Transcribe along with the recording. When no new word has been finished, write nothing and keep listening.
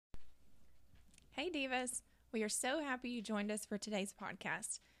Hey Divas! We are so happy you joined us for today's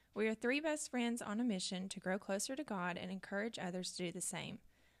podcast. We are three best friends on a mission to grow closer to God and encourage others to do the same.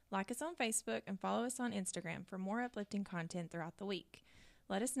 Like us on Facebook and follow us on Instagram for more uplifting content throughout the week.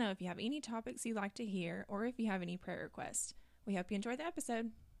 Let us know if you have any topics you'd like to hear or if you have any prayer requests. We hope you enjoy the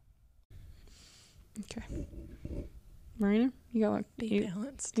episode. Okay. Marina, you got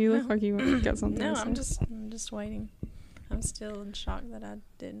balanced. You look like you got something. No, to say. I'm just waiting. I'm still in shock that I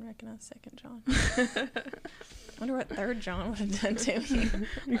didn't recognize Second John. Wonder what Third John would have done to me.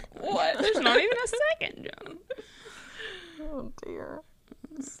 What? There's not even a Second John. Oh dear.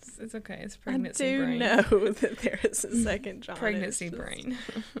 It's okay. It's pregnancy I do brain. know that there is a Second John. Pregnancy brain.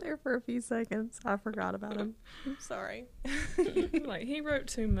 There for a few seconds. I forgot about him. I'm sorry. Like, he wrote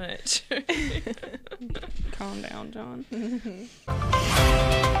too much. Calm down, John.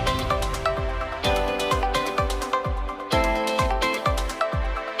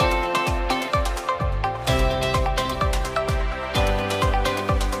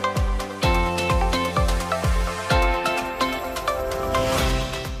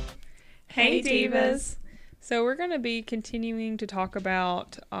 Hey Divas! So we're going to be continuing to talk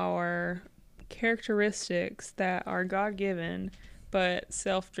about our characteristics that are God-given but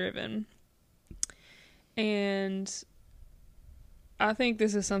self-driven. And I think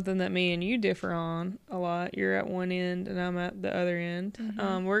this is something that me and you differ on a lot. You're at one end and I'm at the other end.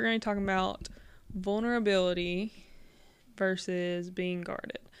 Mm-hmm. We're going to talk about vulnerability versus being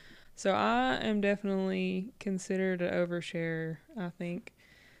guarded. So I am definitely considered an oversharer, I think.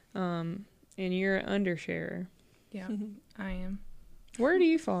 And you're an undersharer. Yeah, I am. Where do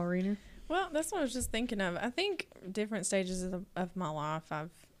you fall, Rena? Well, that's what I was just thinking of. I think different stages of my life,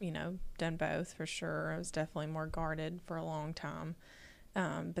 I've, done both for sure. I was definitely more guarded for a long time.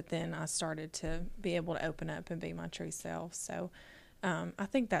 But then I started to be able to open up and be my true self. So I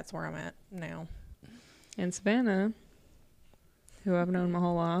think that's where I'm at now. And Savannah, who I've known my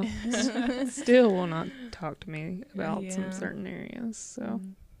whole life, still will not talk to me about some certain areas. So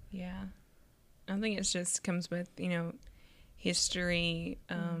Yeah. I think it just comes with, history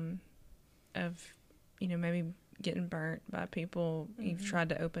of, maybe getting burnt by people you've tried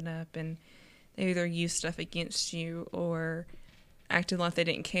to open up and they either use stuff against you or acted like they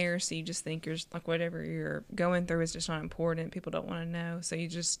didn't care. So you just think whatever you're going through is just not important. People don't want to know. So you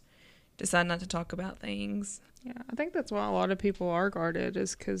just decide not to talk about things. Yeah, I think that's why a lot of people are guarded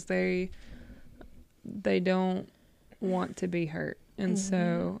is because they don't want to be hurt. And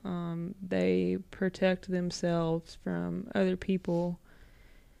so they protect themselves from other people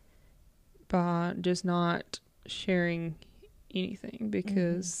by just not sharing anything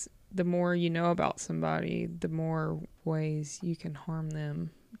because the more you know about somebody, the more ways you can harm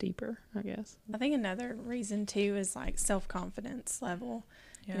them deeper, I guess. I think another reason too is like self-confidence level.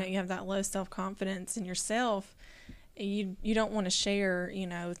 Yeah. You have that low self-confidence in yourself. You don't want to share,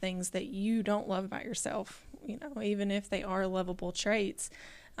 things that you don't love about yourself, even if they are lovable traits.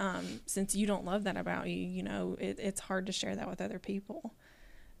 Since you don't love that about you, it's hard to share that with other people.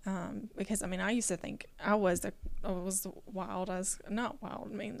 Because I used to think I was wild. I was not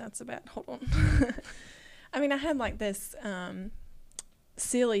wild. That's a bad, hold on. I had like this,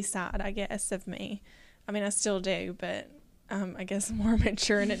 silly side, I guess, of me. I still do, but, I guess I'm more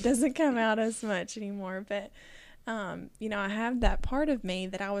mature and it doesn't come out as much anymore. But, I have that part of me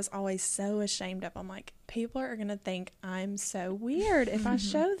that I was always so ashamed of. I'm like, people are going to think I'm so weird if I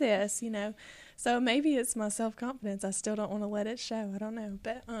show this, So maybe it's my self-confidence. I still don't want to let it show. I don't know.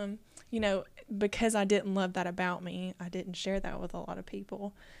 But, because I didn't love that about me, I didn't share that with a lot of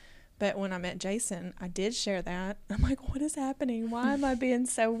people. But when I met Jason, I did share that. I'm like, what is happening? Why am I being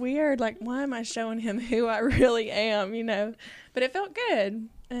so weird? Like, why am I showing him who I really am, But it felt good.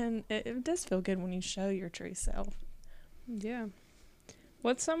 And it does feel good when you show your true self. Yeah.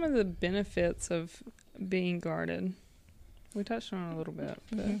 What's some of the benefits of being guarded? We touched on it a little bit,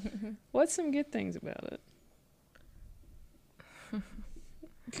 but what's some good things about it?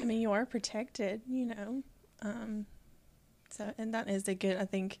 You are protected, So, and that is I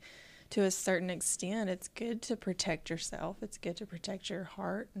think, to a certain extent, it's good to protect yourself. It's good to protect your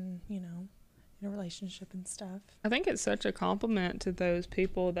heart and, in a relationship and stuff. I think it's such a compliment to those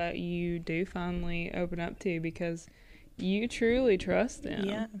people that you do finally open up to because you truly trust them.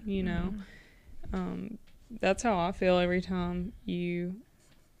 Yeah. That's how I feel every time you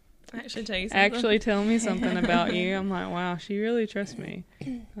Actually tell me something about you. I'm like, wow, she really trusts me.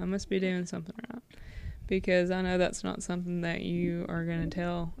 I must be doing something right. Because I know that's not something that you are going to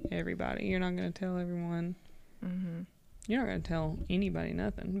tell everybody. You're not going to tell everyone. You're not going to tell anybody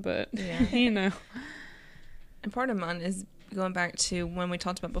nothing, but, yeah. And part of mine is going back to when we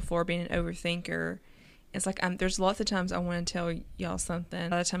talked about before being an overthinker, it's like there's lots of times I want to tell y'all something.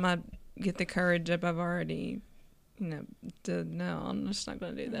 By the time I get the courage up, I've already, no, I'm just not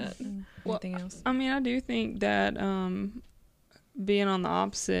going to do that. Anything else? I mean, I do think that being on the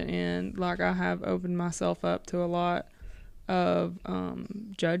opposite end, like I have opened myself up to a lot of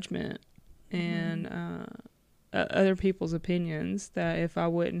judgment and other people's opinions, that if I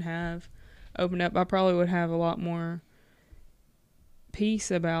wouldn't have opened up, I probably would have a lot more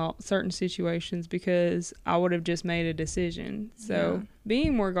peace about certain situations because I would have just made a decision. So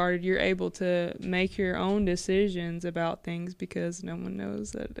being more guarded, you're able to make your own decisions about things because no one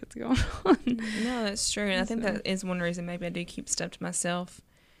knows that it's going on. No, that's true. And I think that is one reason maybe I do keep stuff to myself.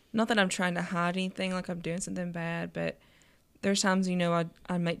 Not that I'm trying to hide anything, like I'm doing something bad, but there's times,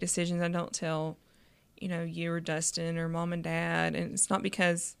 I make decisions I don't tell, you or Dustin or mom and dad. And it's not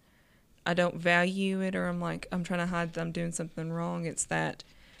because I don't value it or I'm trying to hide that I'm doing something wrong. It's that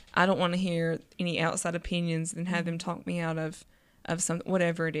I don't want to hear any outside opinions and have them talk me out of some,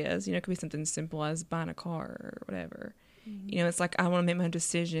 whatever it is. It could be something simple as buying a car or whatever. It's like I want to make my own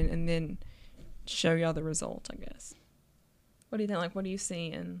decision and then show y'all the result, I guess. What do you think? Like, what do you see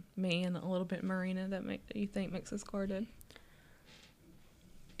in me and a little bit Marina that you think makes us guarded?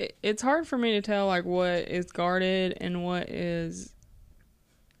 It's hard for me to tell, like, what is guarded and what is,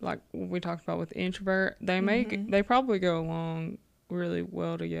 like we talked about with the introvert. They probably go along really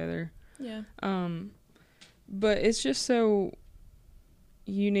well together. Yeah. But it's just so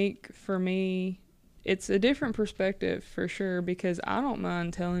unique for me. It's a different perspective for sure because I don't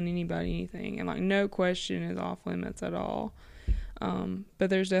mind telling anybody anything, and like no question is off limits at all.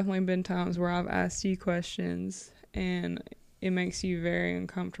 But there's definitely been times where I've asked you questions and it makes you very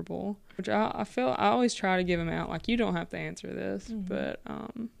uncomfortable, which I feel I always try to give them out. Like, you don't have to answer this, but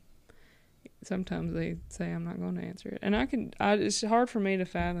sometimes they say I'm not going to answer it. And it's hard for me to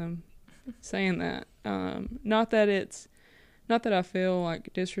fathom saying that. Not that I feel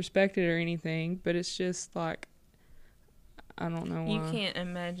like disrespected or anything, but it's just like, I don't know why. You can't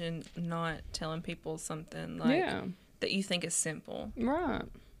imagine not telling people something that you think is simple. Right.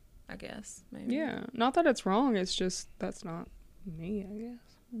 I guess, maybe. Yeah. Not that it's wrong, it's just that's not me, I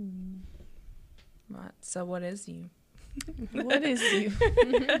guess. Right. So what is you? What is you?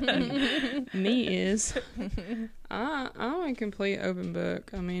 Me is I'm a complete open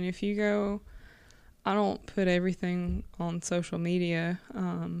book. I mean, if you go, I don't put everything on social media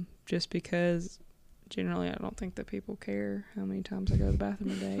just because generally I don't think that people care how many times I go to the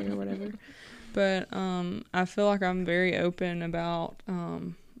bathroom a day or whatever. But I feel like I'm very open about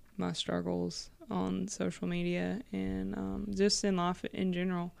my struggles on social media and just in life in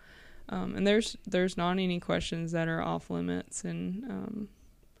general. And there's not any questions that are off limits, and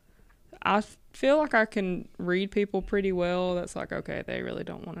I feel like I can read people pretty well. That's like, okay, they really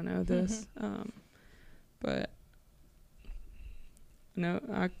don't want to know this. But no,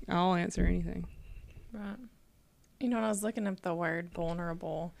 I'll answer anything. Right. When I was looking up the word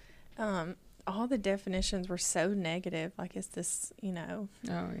vulnerable, all the definitions were so negative. Like, it's this, Oh,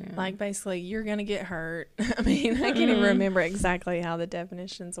 yeah. like basically you're going to get hurt. I mean, I can't even remember exactly how the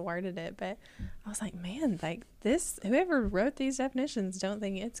definitions worded it, but I was like, man, like whoever wrote these definitions don't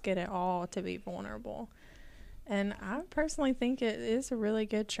think it's good at all to be vulnerable. And I personally think it is a really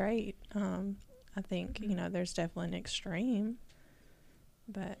good trait. I think, there's definitely an extreme,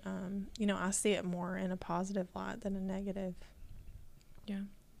 but, I see it more in a positive light than a negative. Yeah.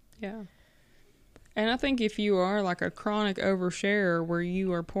 Yeah. And I think if you are like a chronic oversharer where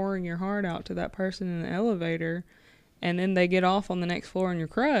you are pouring your heart out to that person in the elevator and then they get off on the next floor and you're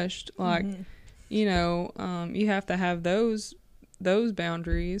crushed, like, you have to have those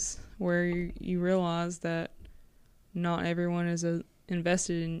boundaries where you realize that not everyone is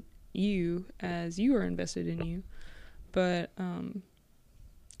invested in you as you are invested in you. But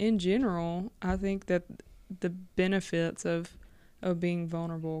in general, I think that the benefits of being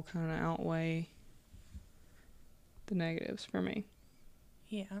vulnerable kind of outweigh the negatives for me.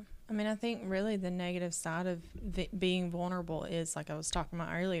 Yeah. I mean, I think really the negative side of being vulnerable is, like I was talking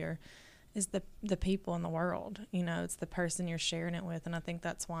about earlier, is the people in the world. It's the person you're sharing it with. And I think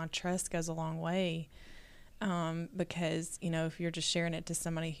that's why trust goes a long way. Because, if you're just sharing it to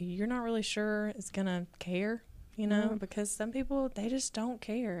somebody who you're not really sure is going to care, because some people, they just don't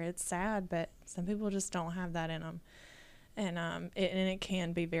care. It's sad, but some people just don't have that in them. And it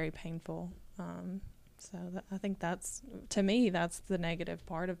can be very painful. So I think to me, that's the negative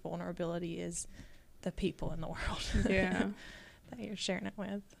part of vulnerability is the people in the world. Yeah. that you're sharing it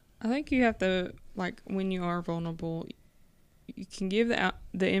with. I think you have to, like, when you are vulnerable, you can give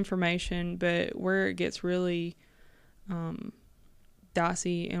the information, but where it gets really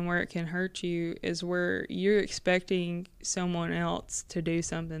dicey and where it can hurt you is where you're expecting someone else to do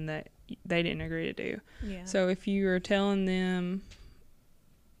something that they didn't agree to do. Yeah. So if you are telling them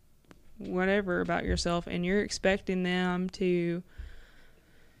whatever about yourself and you're expecting them to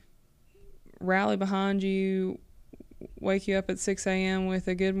rally behind you, wake you up at 6 a.m. with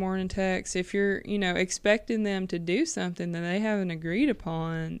a good morning text, if you're, expecting them to do something that they haven't agreed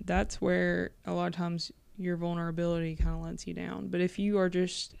upon, that's where a lot of times your vulnerability kind of lets you down. But if you are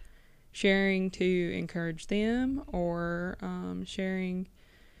just sharing to encourage them or sharing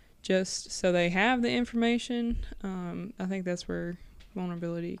just so they have the information, I think that's where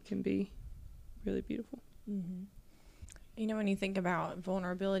vulnerability can be really beautiful. Mm-hmm. When you think about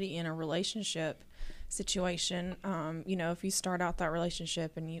vulnerability in a relationship situation, if you start out that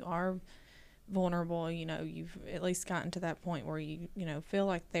relationship and you are vulnerable, you've at least gotten to that point where you feel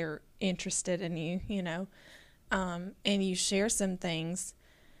like they're interested in you, and you share some things,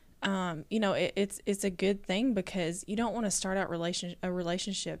 it's a good thing, because you don't want to start out a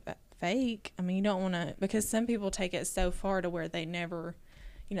relationship fake. I mean, you don't want to, because some people take it so far to where they never,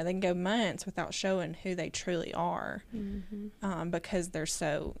 they can go months without showing who they truly are, because they're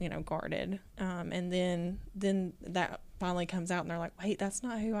so, guarded. And then that finally comes out and they're like, wait, that's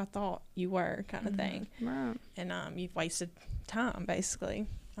not who I thought you were, kind of thing. Right. And you've wasted time, basically,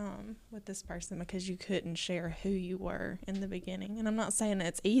 with this person because you couldn't share who you were in the beginning. And I'm not saying that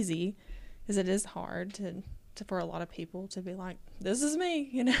it's easy, because it is hard to for a lot of people to be like, this is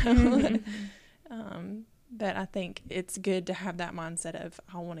me, But I think it's good to have that mindset of,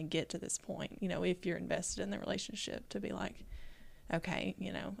 I want to get to this point, if you're invested in the relationship, to be like, okay,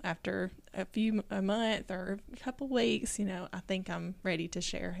 after a month or a couple weeks, I think I'm ready to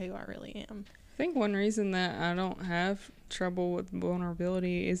share who I really am. I think one reason that I don't have trouble with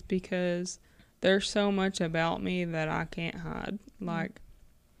vulnerability is because there's so much about me that I can't hide. Like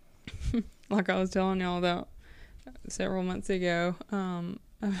I was telling y'all about several months ago,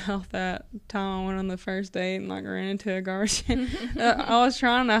 about that time I went on the first date and ran into a garbage can. I was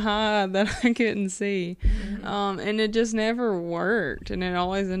trying to hide that I couldn't see, and it just never worked, and it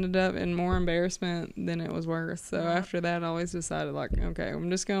always ended up in more embarrassment than it was worth. So after that, I always decided, okay, I'm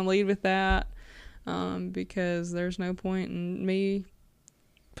just gonna lead with that, because there's no point in me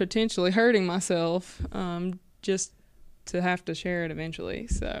potentially hurting myself, just to have to share it eventually.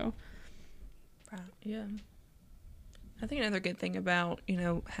 So yeah, I think another good thing about,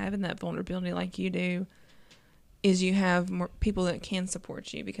 having that vulnerability like you do is you have more people that can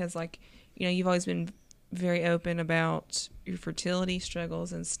support you, because you've always been very open about your fertility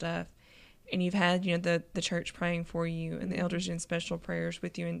struggles and stuff. And you've had, the church praying for you and the elders doing special prayers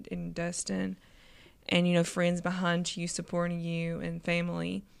with you in Dustin, and, friends behind you supporting you and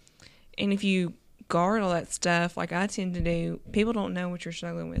family. And if you guard all that stuff like I tend to do, people don't know what you're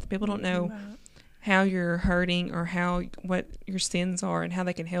struggling with. People don't know how you're hurting or what your sins are and how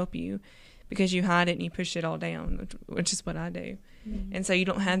they can help you, because you hide it and you push it all down, which is what I do. And so you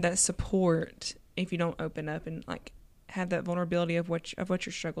don't have that support if you don't open up and have that vulnerability of what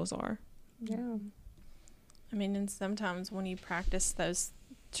your struggles are. Yeah. I mean, and sometimes when you practice those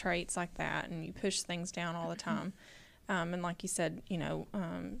traits like that and you push things down all the time, and like you said, you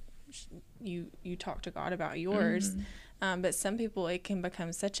talk to God about yours, but some people, it can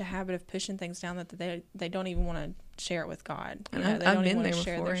become such a habit of pushing things down that they don't even want to share it with God. And they I've don't been even want there to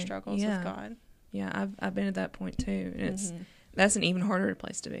share before. their struggles with God. Yeah, I've been at that point too, and that's an even harder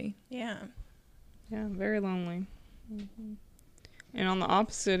place to be. Yeah, very lonely. And on the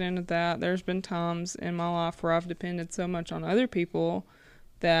opposite end of that, there's been times in my life where I've depended so much on other people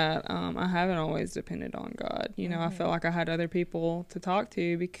that I haven't always depended on God. I felt like I had other people to talk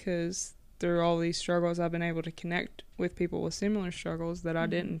to, because through all these struggles, I've been able to connect with people with similar struggles that I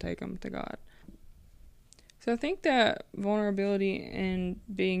didn't take them to God. So I think that vulnerability and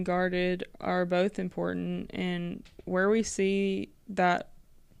being guarded are both important, and where we see that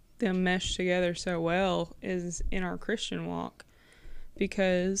them mesh together so well is in our Christian walk,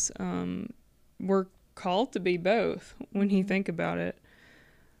 because we're called to be both when you think about it.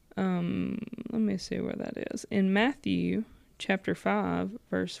 Let me see where that is. In Matthew chapter 5,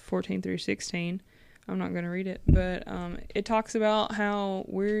 verse 14 through 16, I'm not going to read it, but it talks about how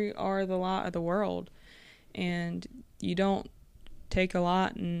we are the light of the world, and you don't take a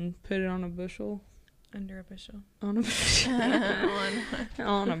light and put it on a bushel. Under a bushel. On a bushel.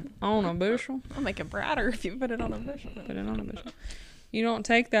 on a bushel. I'll make it brighter if you put it on a bushel. Put it on a bushel. You don't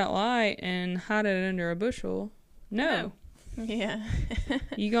take that light and hide it under a bushel. No. Yeah.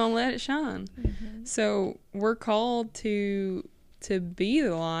 You gonna let it shine. So we're called to be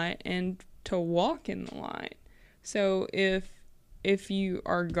the light and to walk in the light. So if you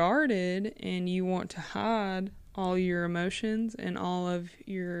are guarded and you want to hide all your emotions and all of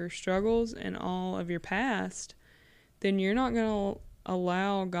your struggles and all of your past, then you're not going to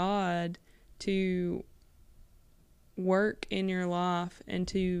allow God to work in your life and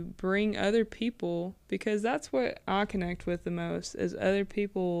to bring other people, because that's what I connect with the most, is other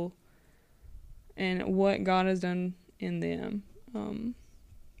people and what God has done in them.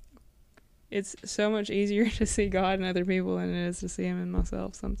 It's so much easier to see God in other people than it is to see him in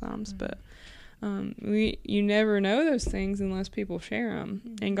myself sometimes. But you never know those things unless people share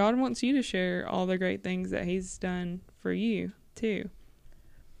them. And God wants you to share all the great things that he's done for you too.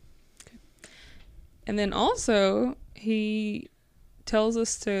 And then also he tells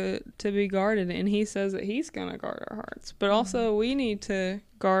us to be guarded, and he says that he's going to guard our hearts. But also we need to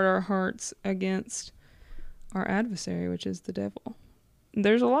guard our hearts against our adversary, which is the devil.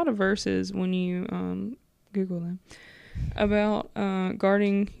 There's a lot of verses when you Google them about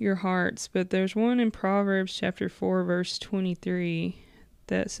guarding your hearts, but there's one in Proverbs chapter 4 verse 23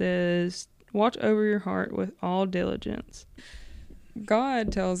 that says, "Watch over your heart with all diligence."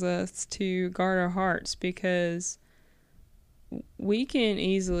 God tells us to guard our hearts because we can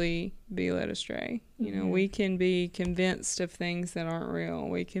easily be led astray. You know, we can be convinced of things that aren't real.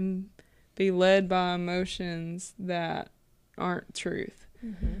 We can be led by emotions that aren't truth.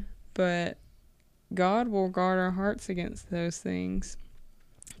 But God will guard our hearts against those things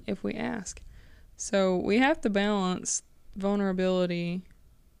if we ask. So we have to balance vulnerability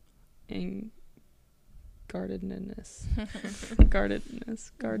and guardedness.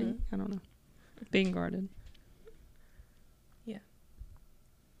 Guarding, I don't know. Being guarded. Yeah.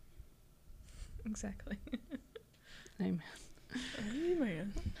 Exactly. Amen.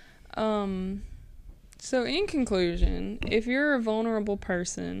 Amen. So in conclusion, if you're a vulnerable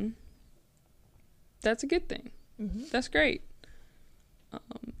person, that's a good thing. That's great.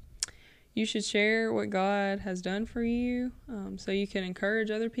 You should share what God has done for you, so you can encourage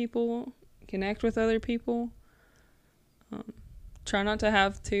other people, connect with other people. Try not to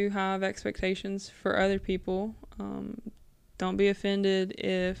have too high of expectations for other people. Don't be offended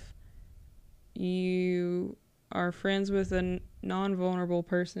if you are friends with a non-vulnerable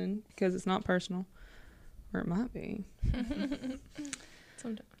person, because it's not personal. Or it might be.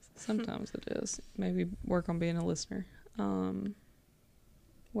 Sometimes it is. Maybe work on being a listener.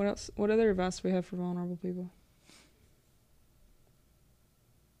 What else? What other advice do we have for vulnerable people?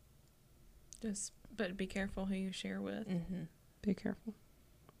 But be careful who you share with. Be careful.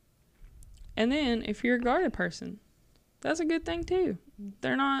 And then, if you're a guarded person, that's a good thing too.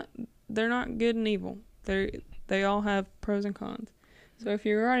 They're not good and evil. They all have pros and cons. So if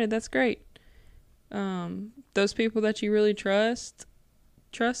you're guarded, that's great. Those people that you really trust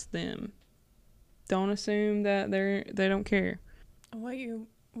them. Don't assume that they don't care.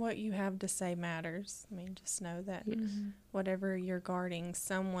 What you have to say matters. I mean, just know that whatever you're guarding,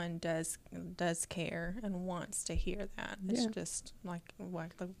 someone does care and wants to hear that. It's just like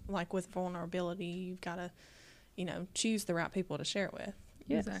with vulnerability, you've got to, choose the right people to share it with.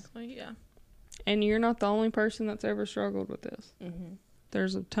 Yes. Exactly. Yeah. And you're not the only person that's ever struggled with this.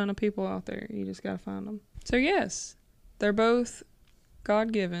 There's a ton of people out there. You just got to find them. So yes, they're both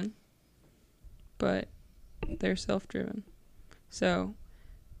God-given, but they're self-driven. So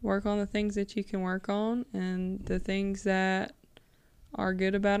work on the things that you can work on, and the things that are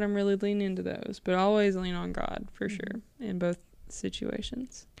good about them, really lean into those. But always lean on God, for sure, in both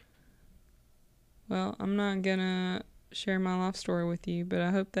situations. Well, I'm not going to share my life story with you, but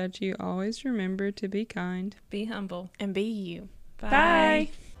I hope that you always remember to be kind. Be humble. And be you. Bye.